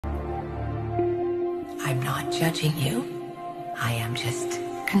I'm not judging you. I am just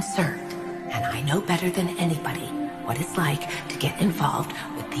concerned, and I know better than anybody what it's like to get involved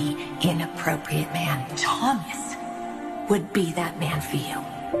with the inappropriate man. Thomas would be that man for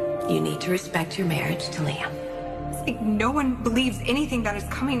you. You need to respect your marriage to Liam. It's like no one believes anything that is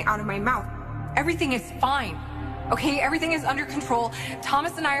coming out of my mouth. Everything is fine. Okay, everything is under control.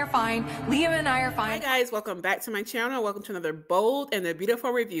 Thomas and I are fine. Liam and I are fine. Hi guys, welcome back to my channel. Welcome to another bold and a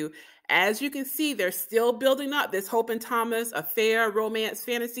beautiful review. As you can see, they're still building up this Hope and Thomas affair, romance,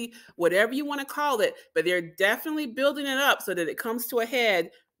 fantasy, whatever you want to call it, but they're definitely building it up so that it comes to a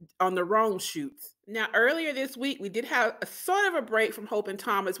head on the wrong shoots. Now, earlier this week, we did have a sort of a break from Hope and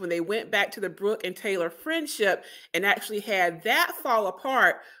Thomas when they went back to the Brooke and Taylor friendship and actually had that fall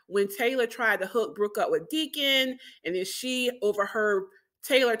apart when Taylor tried to hook Brooke up with Deacon, and then she overheard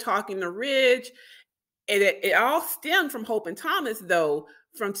Taylor talking to Ridge. And it all stemmed from Hope and Thomas, though,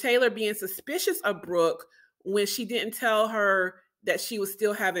 from Taylor being suspicious of Brooke when she didn't tell her that she was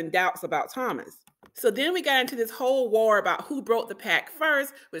still having doubts about Thomas. So then we got into this whole war about who broke the pact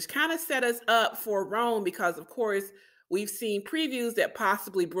first, which kind of set us up for Rome because, of course, we've seen previews that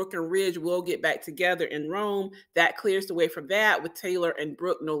possibly Brooke and Ridge will get back together in Rome. That clears the way for that with Taylor and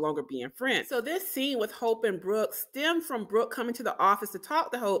Brooke no longer being friends. So this scene with Hope and Brooke stemmed from Brooke coming to the office to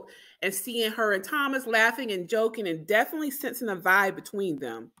talk to Hope and seeing her and Thomas laughing and joking and definitely sensing a vibe between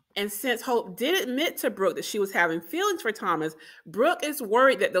them. And since Hope did admit to Brooke that she was having feelings for Thomas, Brooke is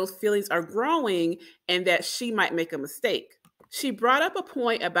worried that those feelings are growing and that she might make a mistake. She brought up a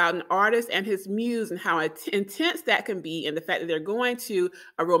point about an artist and his muse and how intense that can be, and the fact that they're going to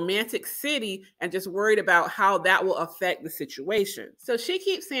a romantic city and just worried about how that will affect the situation. So she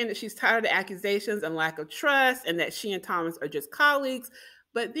keeps saying that she's tired of the accusations and lack of trust and that she and Thomas are just colleagues,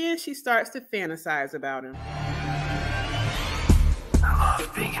 but then she starts to fantasize about him. I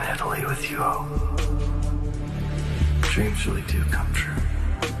love being in Italy with you, Hope. Dreams really do come true.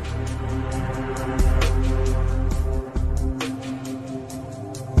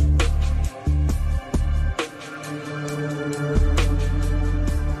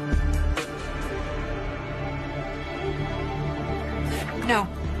 No.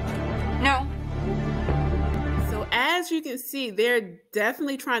 No. So as you can see, they're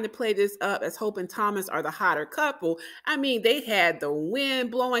definitely trying to play this up as Hope and Thomas are the hotter couple. I mean, they had the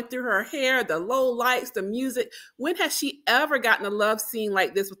wind blowing through her hair, the low lights, the music. When has she ever gotten a love scene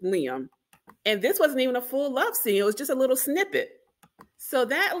like this with Liam? And this wasn't even a full love scene. It was just a little snippet. So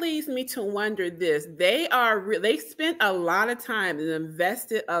that leads me to wonder this. They spent a lot of time and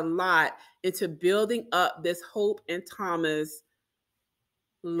invested a lot into building up this Hope and Thomas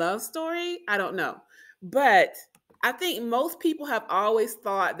love story. I don't know. But I think most people have always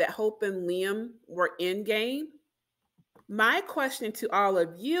thought that Hope and Liam were in game. My question to all of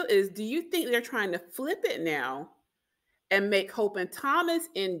you is, do you think they're trying to flip it now and make Hope and Thomas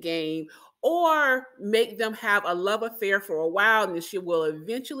in game, or make them have a love affair for a while and then she will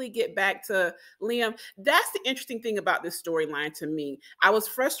eventually get back to Liam? That's the interesting thing about this storyline to me. I was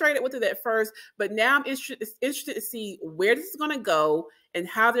frustrated with it at first, but now I'm interested to see where this is going to go and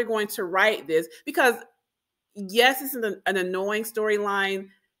how they're going to write this, because yes, it's an annoying storyline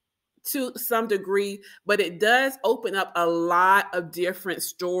to some degree, but it does open up a lot of different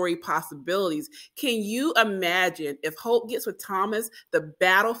story possibilities. Can you imagine if Hope gets with Thomas, the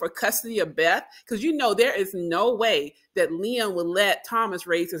battle for custody of Beth? Because you know there is no way that Liam would let Thomas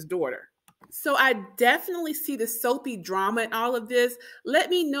raise his daughter. So I definitely see the soapy drama in all of this. Let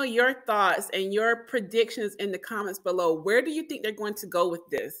me know your thoughts and your predictions in the comments below. Where do you think they're going to go with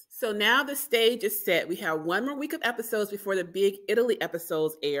this? So now the stage is set. We have one more week of episodes before the big Italy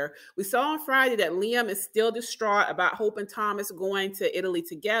episodes air. We saw on Friday that Liam is still distraught about Hope and Thomas going to Italy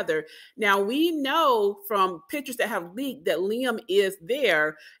together. Now we know from pictures that have leaked that Liam is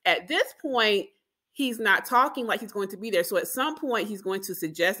there. At this point, he's not talking like he's going to be there. So at some point, he's going to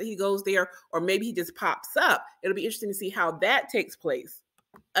suggest that he goes there, or maybe he just pops up. It'll be interesting to see how that takes place.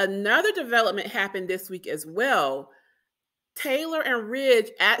 Another development happened this week as well. Taylor and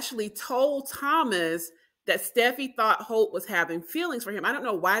Ridge actually told Thomas that Steffi thought Hope was having feelings for him. I don't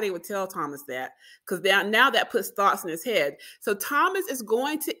know why they would tell Thomas that, because now that puts thoughts in his head. So Thomas is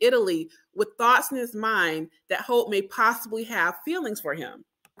going to Italy with thoughts in his mind that Hope may possibly have feelings for him.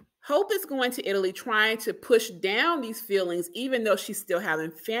 Hope is going to Italy trying to push down these feelings, even though she's still having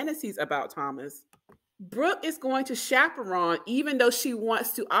fantasies about Thomas. Brooke is going to chaperone, even though she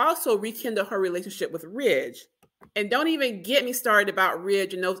wants to also rekindle her relationship with Ridge. And don't even get me started about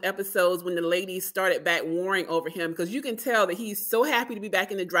Ridge in those episodes when the ladies started back warring over him, because you can tell that he's so happy to be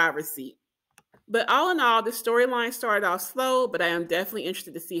back in the driver's seat. But all in all, the storyline started off slow, but I am definitely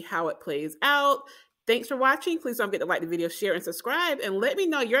interested to see how it plays out. Thanks for watching. Please don't forget to like the video, share, and subscribe, and let me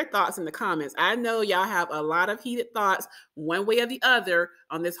know your thoughts in the comments. I know y'all have a lot of heated thoughts one way or the other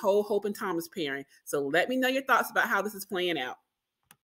on this whole Hope and Thomas pairing. So let me know your thoughts about how this is playing out.